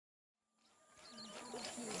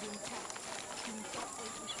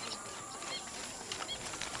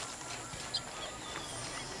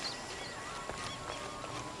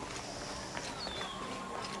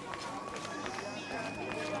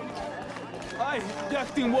Ay, the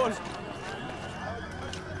acting wall.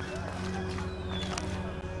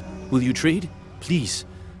 Will you trade? Please.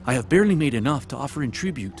 I have barely made enough to offer in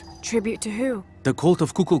tribute. Tribute to who? The cult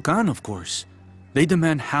of Kukulkan, of course. They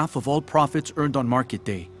demand half of all profits earned on market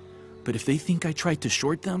day. But if they think I tried to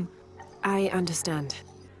short them... I understand.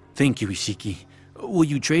 Thank you, Ishiki. Will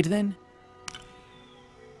you trade then?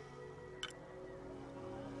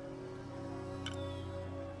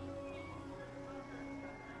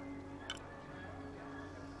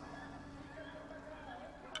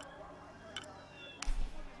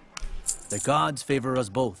 The gods favor us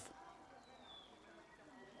both.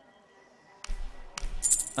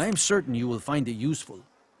 I am certain you will find it useful.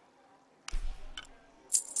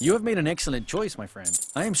 You have made an excellent choice, my friend.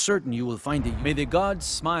 I am certain you will find it. May the gods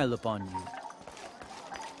smile upon you.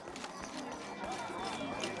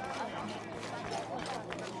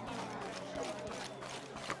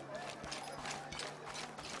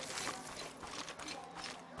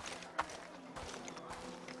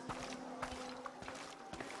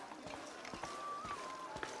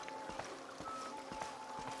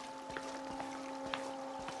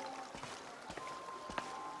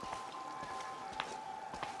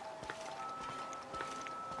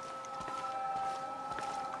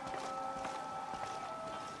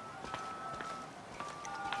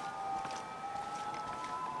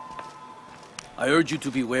 I urge you to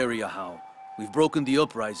be wary, Ahau. We've broken the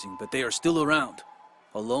uprising, but they are still around.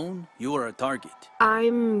 Alone, you are a target.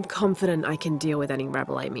 I'm confident I can deal with any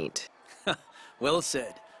rebel I meet. Well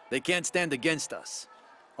said. They can't stand against us.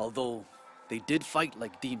 Although, they did fight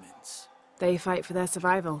like demons. They fight for their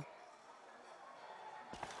survival.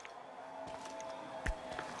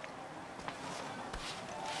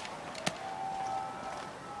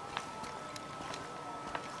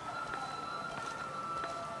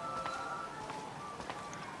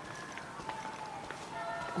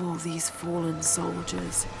 All these fallen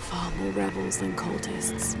soldiers, far more rebels than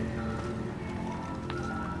cultists.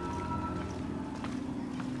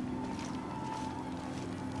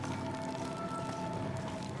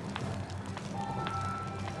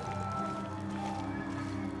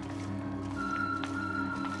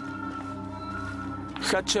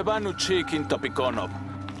 Hachebanu chikin topikonop.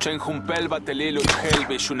 Chenjumpel batelilo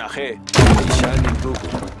helbe shunaje. Ishani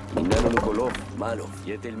tuku. Inano Nukolov, Malov,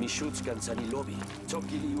 Yetel Mishutskan Sanilobi,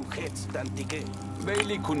 Chokili Ujets, Tantike.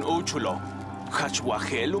 Bailey kun uchulo.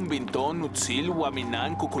 Hachwahelum binton utzil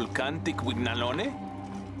waminan kukulkantik wignalone?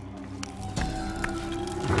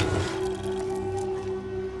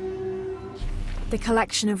 The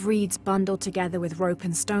collection of reeds bundled together with rope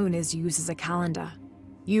and stone is used as a calendar,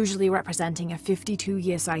 usually representing a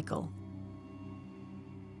 52-year cycle.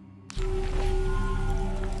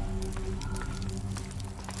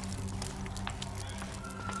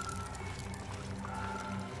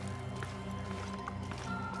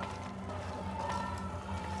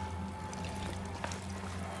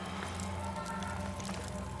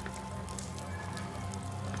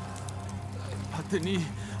 Pateni,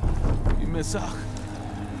 imesach,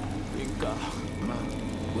 inka. Ma,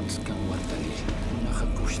 utskan watali,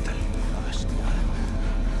 nahapushtal.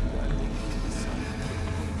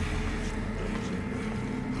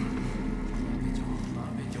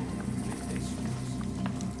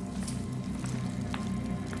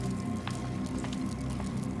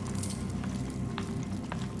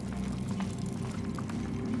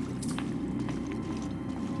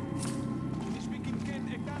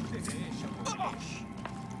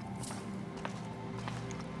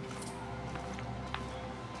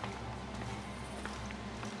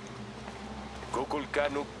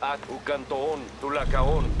 Kukulkanuk at ukantoon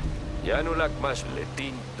tulakaon. Yanulak mas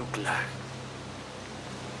letin tukla.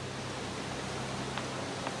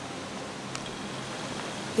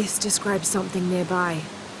 This describes something nearby.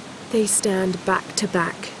 They stand back to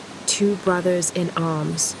back, two brothers in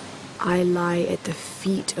arms. I lie at the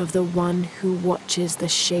feet of the one who watches the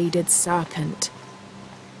shaded serpent.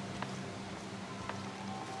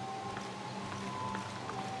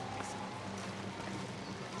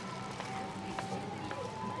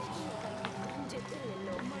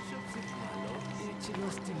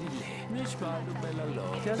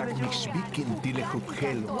 Takmisbikin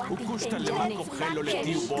tilehubhelo. Ukusta lemakobhelo le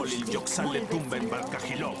tiu bolil yoksal le tumben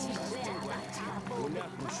barkajilo. Una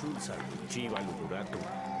kushulsa, chiva luguratu.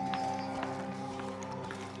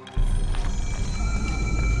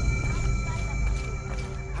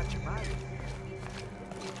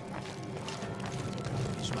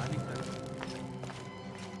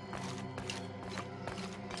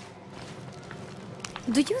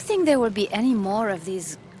 Do you think there will be any more of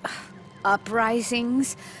these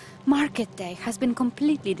uprisings? Market Day has been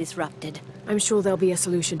completely disrupted. I'm sure there'll be a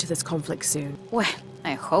solution to this conflict soon. Well,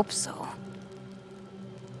 I hope so.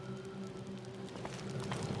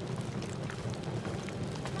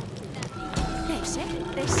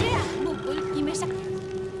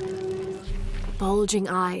 Bulging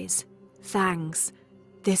eyes, fangs.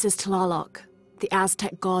 This is Tlaloc, the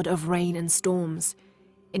Aztec god of rain and storms.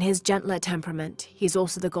 In his gentler temperament, he's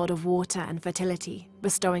also the god of water and fertility,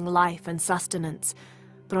 bestowing life and sustenance.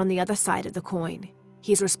 But on the other side of the coin,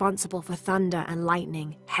 he's responsible for thunder and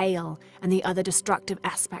lightning, hail, and the other destructive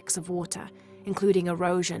aspects of water, including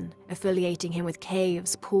erosion, affiliating him with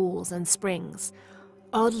caves, pools, and springs.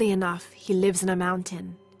 Oddly enough, he lives in a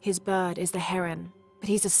mountain. His bird is the heron, but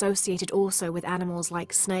he's associated also with animals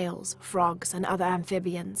like snails, frogs, and other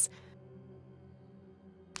amphibians.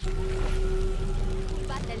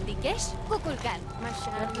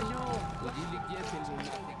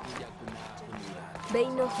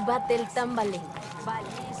 Beinog batel tambaling.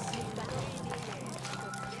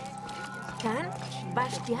 Kan,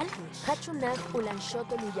 Bastial, Hachunak ulan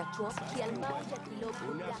shoto luyakop, Kialmao yakilop.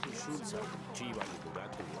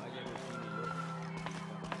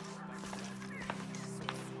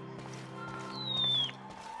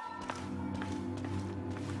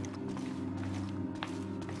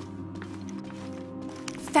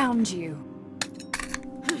 Found you.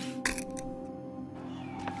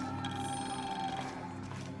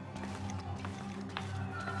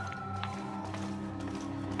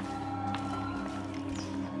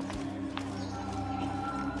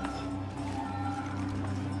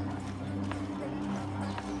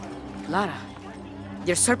 Lara,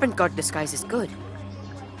 your serpent guard disguise is good.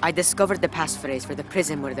 I discovered the passphrase for the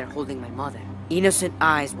prison where they're holding my mother. Innocent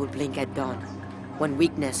eyes will blink at dawn, when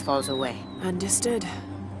weakness falls away. Understood.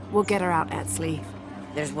 We'll get her out, Etzli.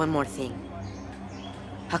 There's one more thing.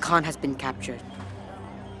 Hakan has been captured.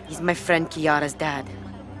 He's my friend Kiara's dad.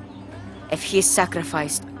 If he is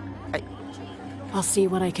sacrificed, I'll see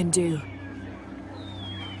what I can do.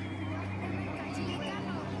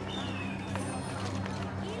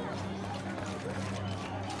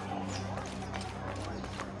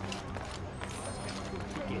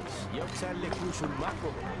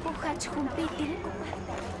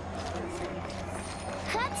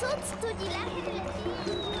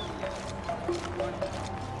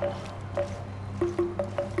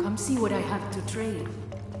 Come see what I have to trade.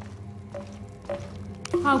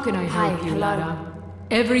 How can I help you, Lara?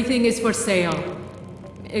 Everything is for sale.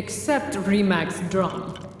 Except Remax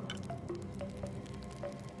drum.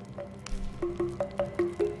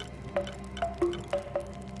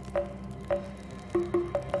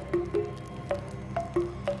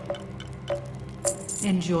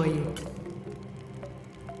 Enjoy it.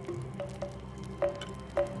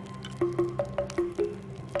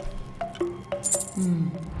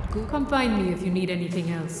 Come find me if you need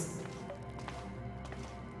anything else.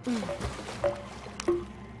 See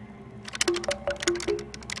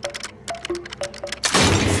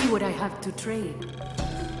what I have to trade.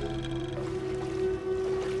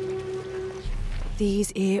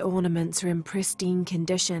 These ear ornaments are in pristine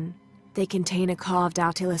condition. They contain a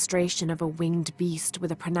carved-out illustration of a winged beast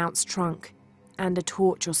with a pronounced trunk, and a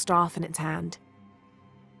torch or staff in its hand.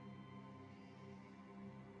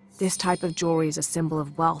 This type of jewelry is a symbol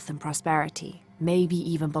of wealth and prosperity, maybe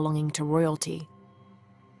even belonging to royalty.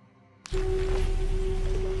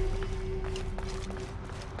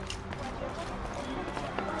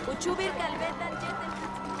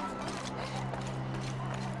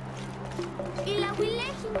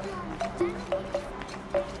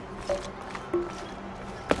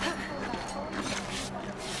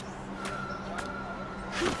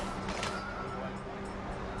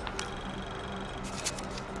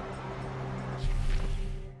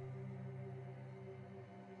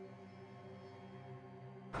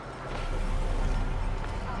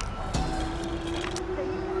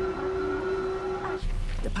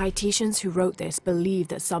 The Paititians who wrote this believed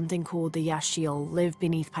that something called the Yashil lived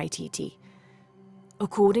beneath Paititi.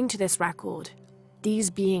 According to this record, these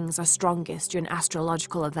beings are strongest during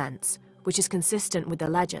astrological events, which is consistent with the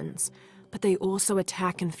legends, but they also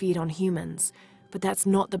attack and feed on humans, but that's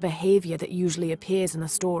not the behavior that usually appears in the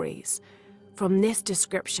stories. From this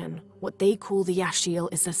description, what they call the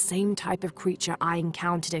Yashil is the same type of creature I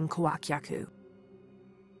encountered in Koakyaku.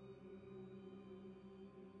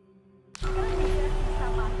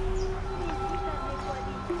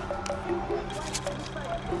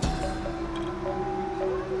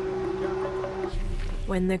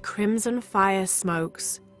 When the crimson fire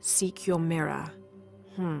smokes, seek your mirror.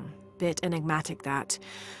 Bit enigmatic that.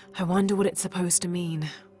 I wonder what it's supposed to mean.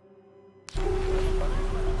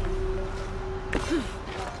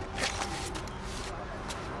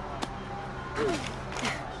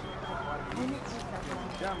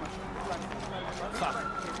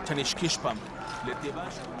 Tanishkishpam.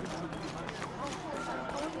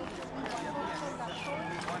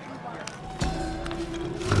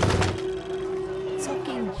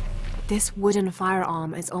 This wooden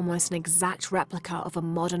firearm is almost an exact replica of a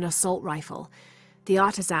modern assault rifle. The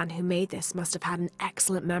artisan who made this must have had an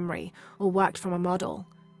excellent memory, or worked from a model.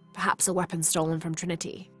 Perhaps a weapon stolen from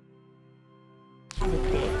Trinity. You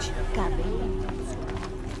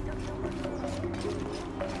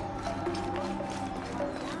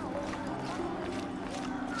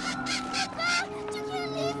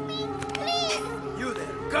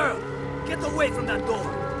there, girl! Get away from that door!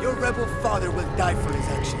 Your rebel father will die for his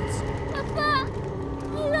actions. Papa,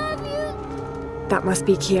 I love you. That must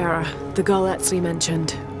be Kiara, the girl Etsley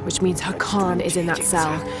mentioned, which means her Khan is in that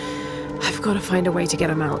cell. I've got to find a way to get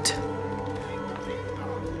him out.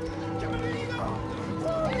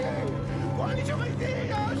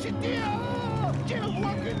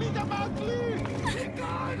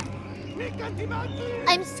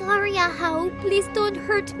 I'm sorry, Ahau. Please don't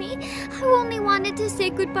hurt me. I only wanted to say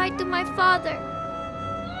goodbye to my father.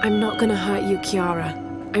 I'm not gonna hurt you, Kiara.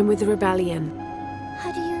 I'm with the rebellion.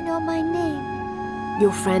 How do you know my name?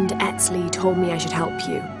 Your friend Etsley told me I should help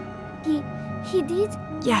you. He did?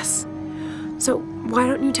 Yes. So why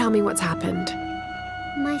don't you tell me what's happened?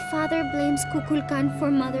 My father blames Kukulkan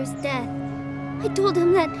for Mother's death. I told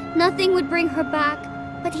him that nothing would bring her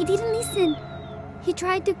back, but he didn't listen. He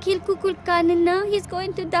tried to kill Kukulkan and now he's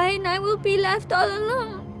going to die and I will be left all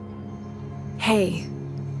alone. Hey,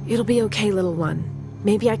 it'll be okay, little one.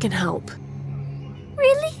 Maybe I can help.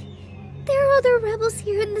 Really? There are other rebels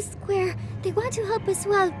here in the square. They want to help as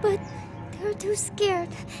well, but they're too scared.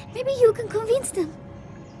 Maybe you can convince them.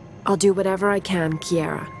 I'll do whatever I can,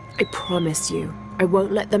 Kiara. I promise you. I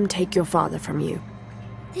won't let them take your father from you.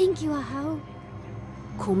 Thank you, Ahau.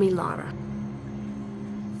 Call me Lara.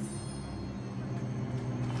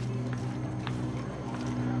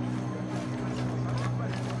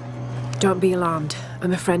 Don't be alarmed.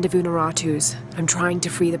 I'm a friend of Unuratu's. I'm trying to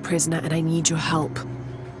free the prisoner and I need your help.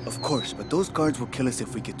 Of course, but those guards will kill us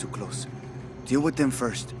if we get too close. Deal with them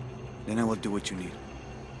first. Then I will do what you need.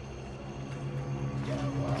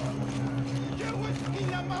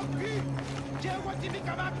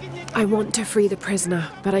 I want to free the prisoner,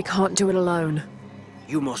 but I can't do it alone.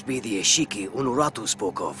 You must be the Ishiki Unuratu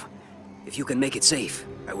spoke of. If you can make it safe,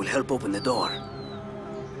 I will help open the door.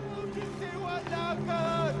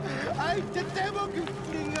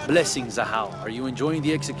 Blessings, Ahau. Are you enjoying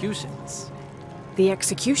the executions? The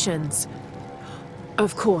executions?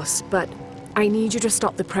 Of course, but I need you to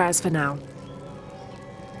stop the prayers for now.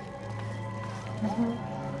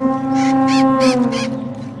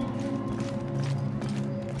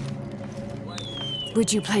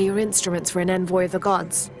 Would you play your instruments for an envoy of the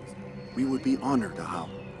gods? We would be honored, Ahau.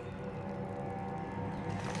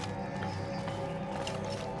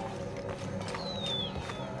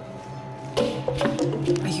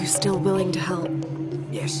 Are you still willing to help?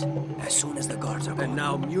 Yes, as soon as the guards are gone. And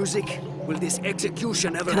now music? Will this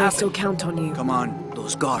execution ever Can happen? I still count on you? Come on.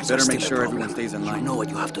 Those guards better are make still sure a problem. everyone stays in line. You know what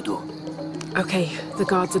you have to do. Okay, the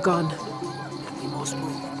guards are gone. We must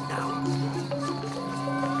move now.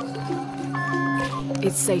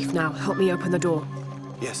 It's safe now. Help me open the door.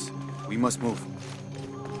 Yes, we must move.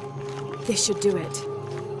 This should do it.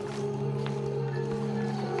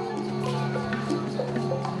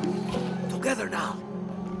 Together now.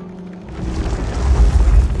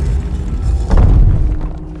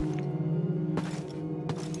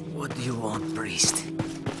 What do you want, priest?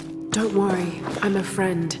 Don't worry, I'm a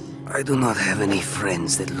friend. I do not have any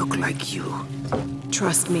friends that look like you.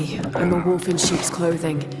 Trust me, I'm a wolf in sheep's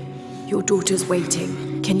clothing. Your daughter's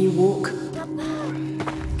waiting. Can you walk?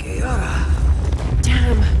 Kiara!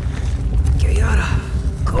 Damn! Kiara!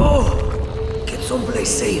 Go! Get someplace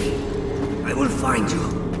safe. I will find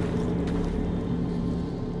you.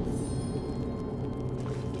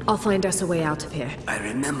 I'll find us a way out of here. I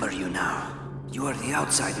remember you now. You are the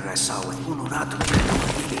outsider I saw with Unuratu in the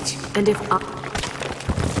village. And if I...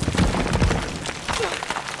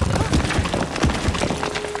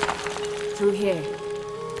 Through here.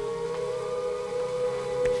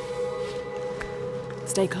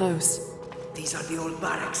 Stay close. These are the old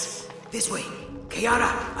barracks. This way.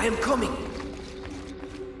 Kiara, I am coming.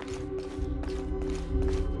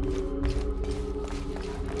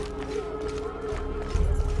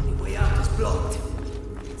 The way out is blocked.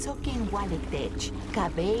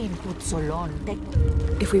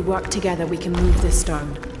 If we work together, we can move this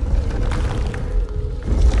stone.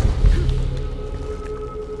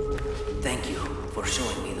 Thank you for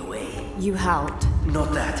showing me the way. You helped.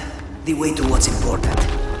 Not that. the way to what's important.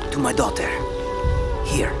 To my daughter.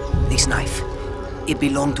 Here, this knife. It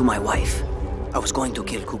belonged to my wife. I was going to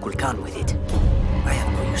kill Kukulkan with it. I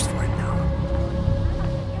have no use for it now.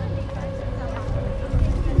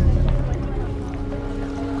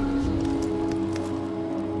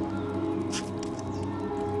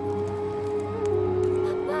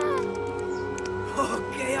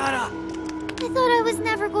 Okay, Ara. I thought I was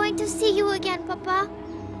never going to see you again, Papa.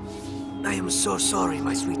 I am so sorry,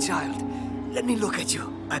 my sweet child. Let me look at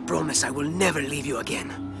you. I promise I will never leave you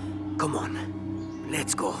again. Come on,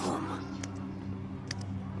 let's go home.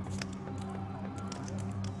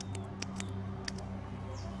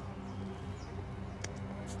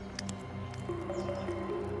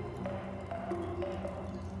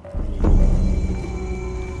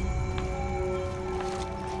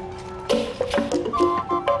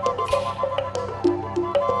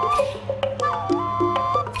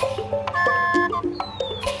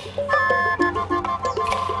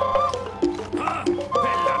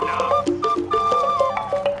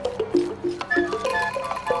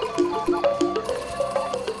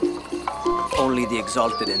 Only the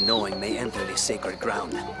exalted and knowing may enter this sacred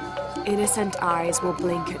ground. Innocent eyes will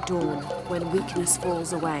blink at dawn when weakness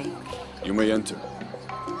falls away. You may enter.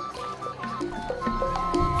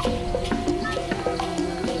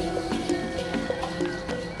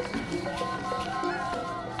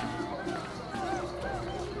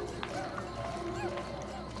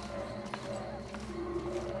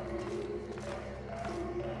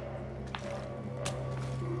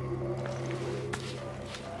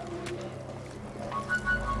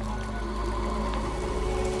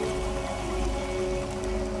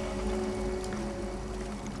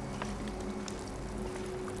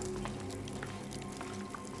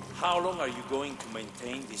 How long are you going to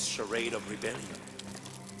maintain this charade of rebellion?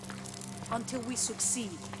 Until we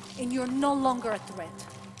succeed, and you're no longer a threat.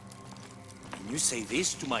 And you say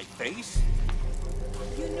this to my face?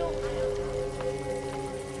 You know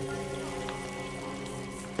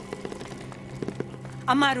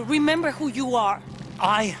Amaru, remember who you are.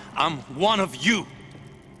 I am one of you.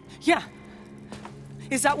 Yeah.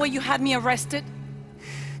 Is that why you had me arrested?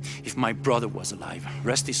 If my brother was alive,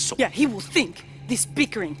 rest his soul. Yeah, he will think this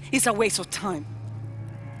bickering is a waste of time.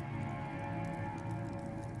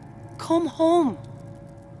 Come home.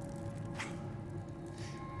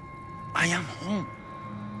 I am home.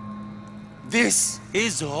 This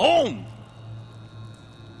is home.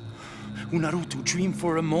 Unuratu, dream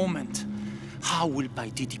for a moment. How will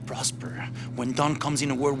Paititi prosper when dawn comes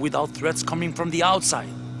in a world without threats coming from the outside?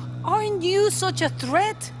 Aren't you such a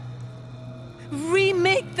threat?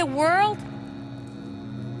 Remake the world?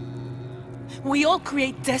 We all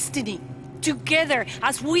create destiny, together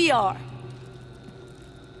as we are.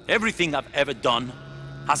 Everything I've ever done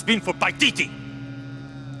has been for Paititi.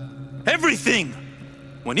 Everything!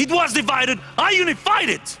 When it was divided, I unified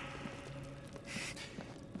it!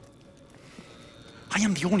 I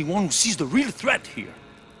am the only one who sees the real threat here.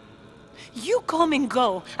 You come and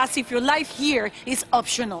go as if your life here is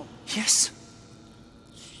optional. Yes.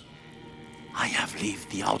 I have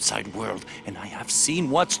lived the outside world and I have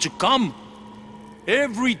seen what's to come.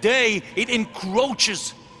 Every day it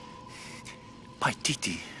encroaches.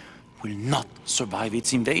 Paititi will not survive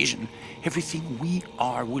its invasion. Everything we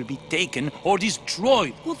are will be taken or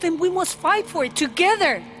destroyed. Well, then we must fight for it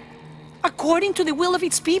together, according to the will of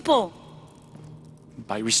its people.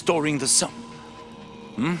 By restoring the sun.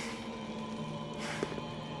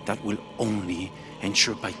 That will only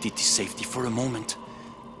ensure Paititi's safety for a moment.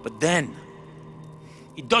 But then,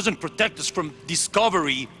 it doesn't protect us from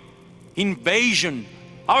discovery, invasion.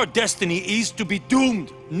 Our destiny is to be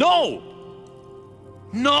doomed. No!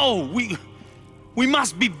 No! We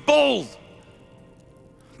must be bold,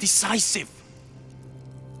 decisive.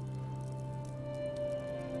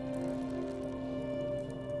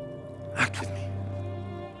 Act with me.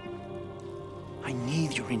 I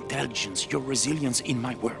need your intelligence, your resilience in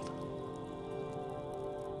my world.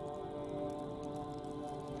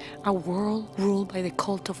 A world ruled by the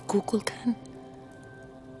cult of Kukulkan?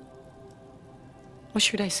 Or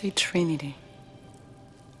should I say Trinity?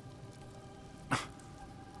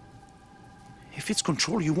 If it's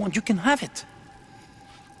control you want, you can have it.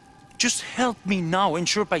 Just help me now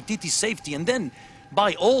ensure Paititi's safety, and then,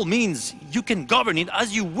 by all means, you can govern it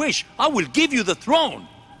as you wish. I will give you the throne.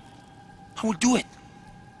 I will do it.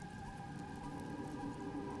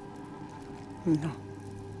 No.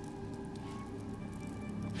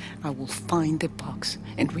 I will find the box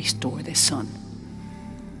and restore the sun.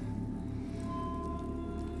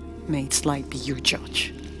 May its light be your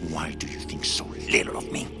judge. Why do you think so little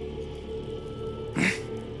of me?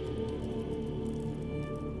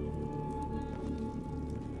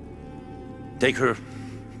 Take her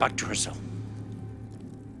back to her cell.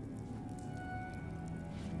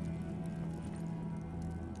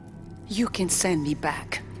 You can send me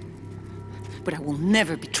back, but I will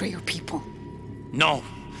never betray your people. No,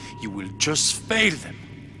 you will just fail them.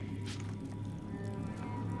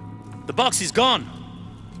 The box is gone.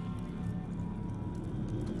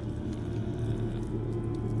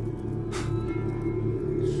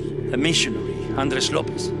 A missionary, Andres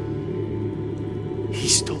Lopez. He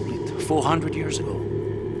stole it 400 years ago.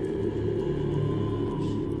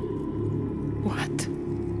 What?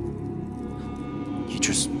 You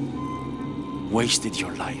just wasted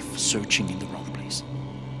your life searching in the wrong place.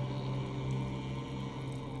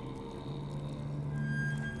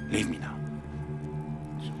 Leave me now.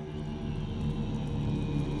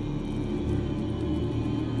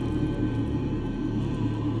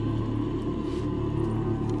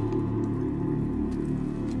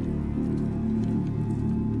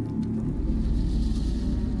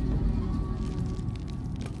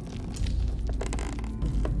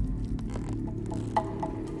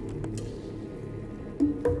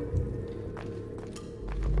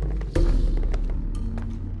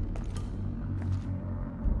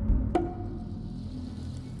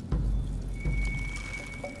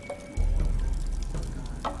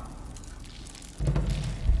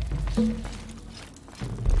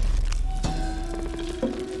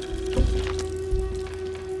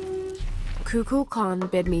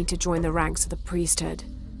 Kukulkan bid me to join the ranks of the priesthood.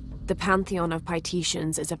 The pantheon of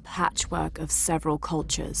Paititians is a patchwork of several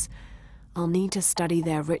cultures. I'll need to study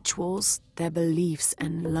their rituals, their beliefs,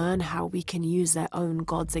 and learn how we can use their own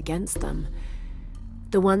gods against them.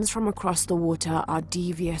 The ones from across the water are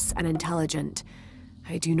devious and intelligent.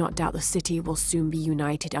 I do not doubt the city will soon be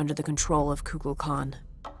united under the control of Kukulkan.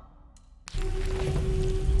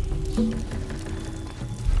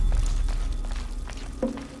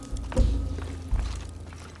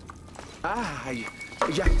 Ay,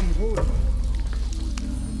 ya activó.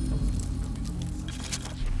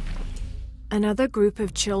 Another group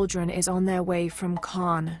of children is on their way from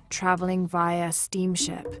Khan, traveling via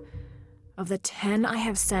steamship. Of the 10 I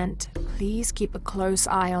have sent, please keep a close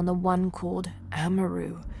eye on the one called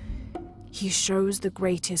Amaru. He shows the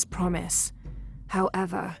greatest promise.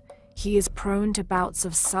 However, he is prone to bouts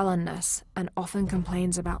of sullenness and often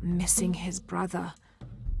complains about missing his brother.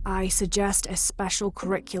 I suggest a special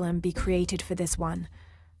curriculum be created for this one,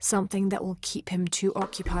 something that will keep him too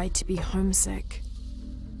occupied to be homesick.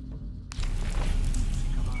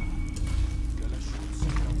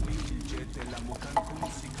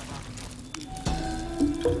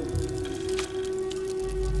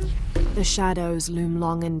 The shadows loom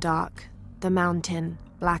long and dark, the mountain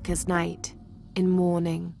black as night. In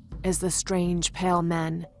mourning, as the strange pale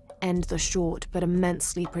men end the short but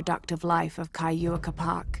immensely productive life of Kayua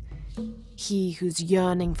Capac. He whose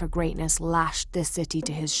yearning for greatness lashed this city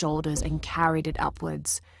to his shoulders and carried it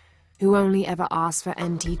upwards, who only ever asked for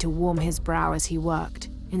Enti to warm his brow as he worked,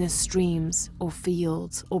 in the streams or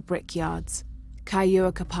fields or brickyards.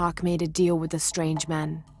 Kayua Capac made a deal with the strange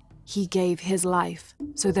men. He gave his life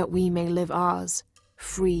so that we may live ours,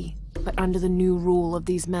 free, but under the new rule of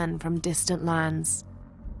these men from distant lands.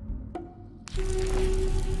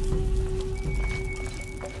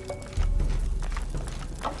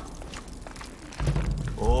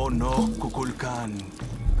 Oh no, Kukulkan.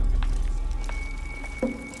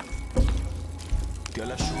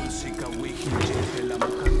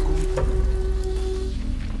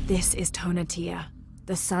 This is Tonatiuh,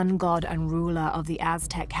 the sun god and ruler of the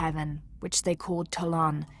Aztec heaven, which they called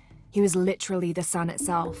Tolan. He was literally the sun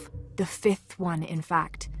itself, the 5th one in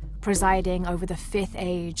fact, presiding over the 5th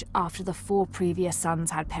age after the 4 previous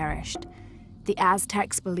suns had perished. The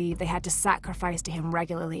Aztecs believed they had to sacrifice to him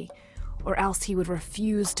regularly, or else he would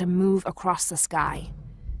refuse to move across the sky.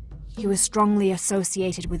 He was strongly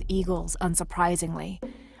associated with eagles, unsurprisingly,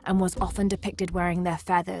 and was often depicted wearing their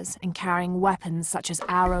feathers and carrying weapons such as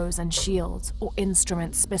arrows and shields, or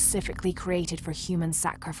instruments specifically created for human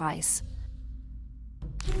sacrifice.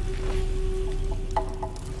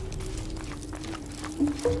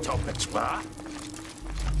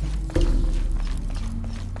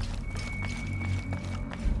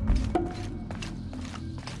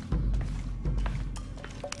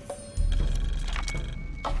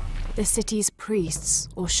 The city's priests,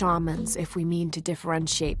 or shamans, if we mean to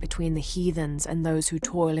differentiate between the heathens and those who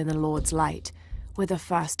toil in the Lord's light, were the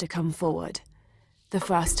first to come forward, the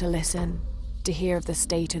first to listen, to hear of the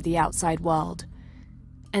state of the outside world.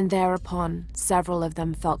 And thereupon, several of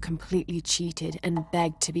them felt completely cheated and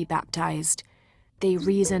begged to be baptized. They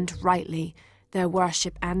reasoned rightly their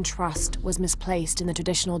worship and trust was misplaced in the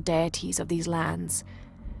traditional deities of these lands.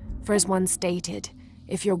 For as one stated,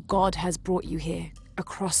 if your god has brought you here,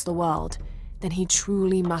 across the world, then he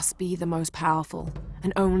truly must be the most powerful,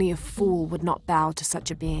 and only a fool would not bow to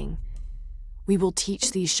such a being. We will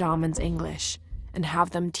teach these shamans English, and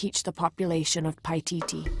have them teach the population of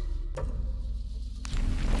Paititi.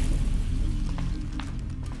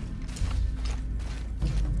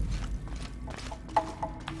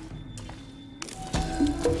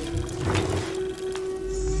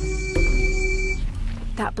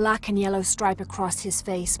 That black and yellow stripe across his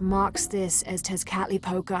face marks this as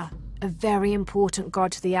Tezcatlipoca, a very important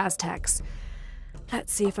god to the Aztecs.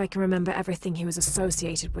 Let's see if I can remember everything he was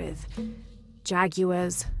associated with.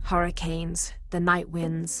 Jaguars, hurricanes, the night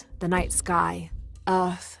winds, the night sky,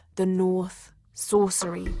 earth, the north,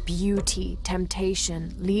 sorcery, beauty,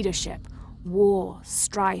 temptation, leadership, war,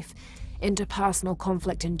 strife, interpersonal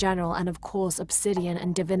conflict in general, and of course obsidian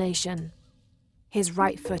and divination. His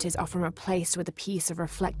right foot is often replaced with a piece of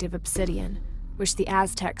reflective obsidian, which the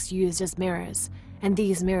Aztecs used as mirrors, and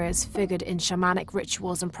these mirrors figured in shamanic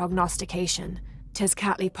rituals and prognostication.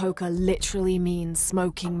 Tezcatlipoca literally means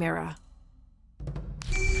smoking mirror.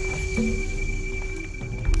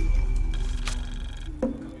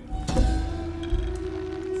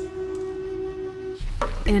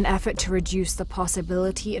 In an effort to reduce the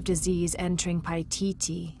possibility of disease entering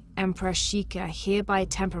Paititi, Emperor Shika hereby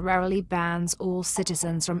temporarily bans all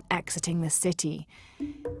citizens from exiting the city.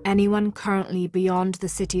 Anyone currently beyond the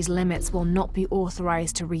city's limits will not be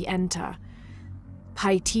authorized to re-enter.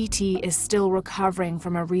 Paititi is still recovering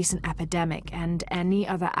from a recent epidemic, and any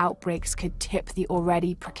other outbreaks could tip the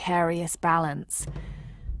already precarious balance.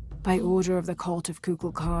 By order of the cult of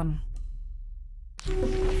Kukulkan.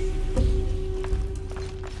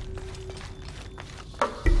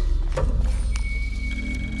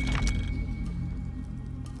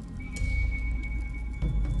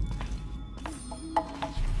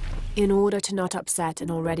 In order to not upset an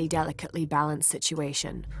already delicately balanced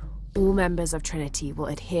situation, all members of Trinity will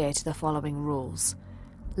adhere to the following rules.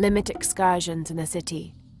 Limit excursions in the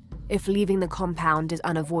city. If leaving the compound is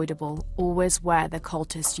unavoidable, always wear the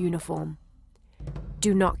cultist uniform.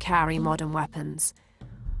 Do not carry modern weapons.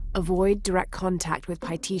 Avoid direct contact with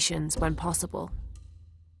Paititians when possible.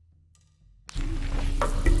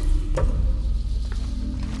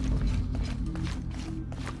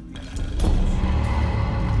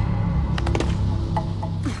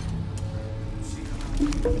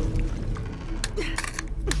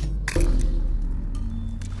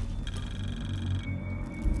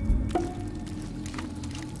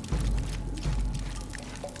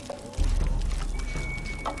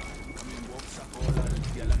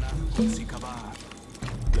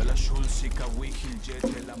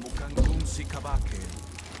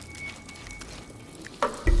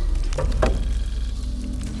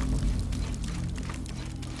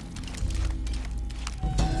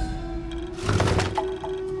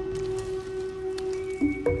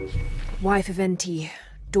 Wife of Enki,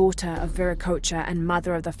 daughter of Viracocha and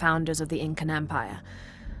mother of the founders of the Incan Empire.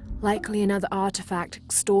 Likely another artifact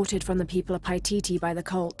extorted from the people of Paititi by the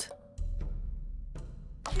cult.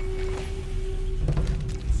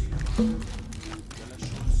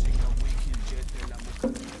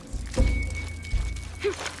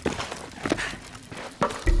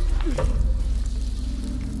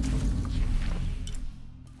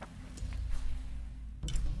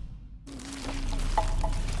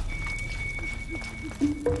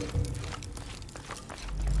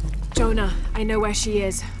 Jonah, I know where she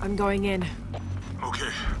is. I'm going in. Okay,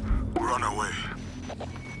 we're on our way.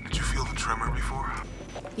 Did you feel the tremor before?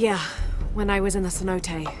 Yeah, when I was in the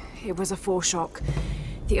cenote. It was a foreshock.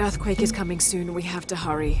 The earthquake is coming soon. We have to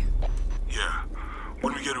hurry. Yeah.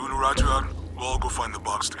 When we get Unuratu out, we'll all go find the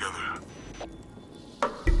box together.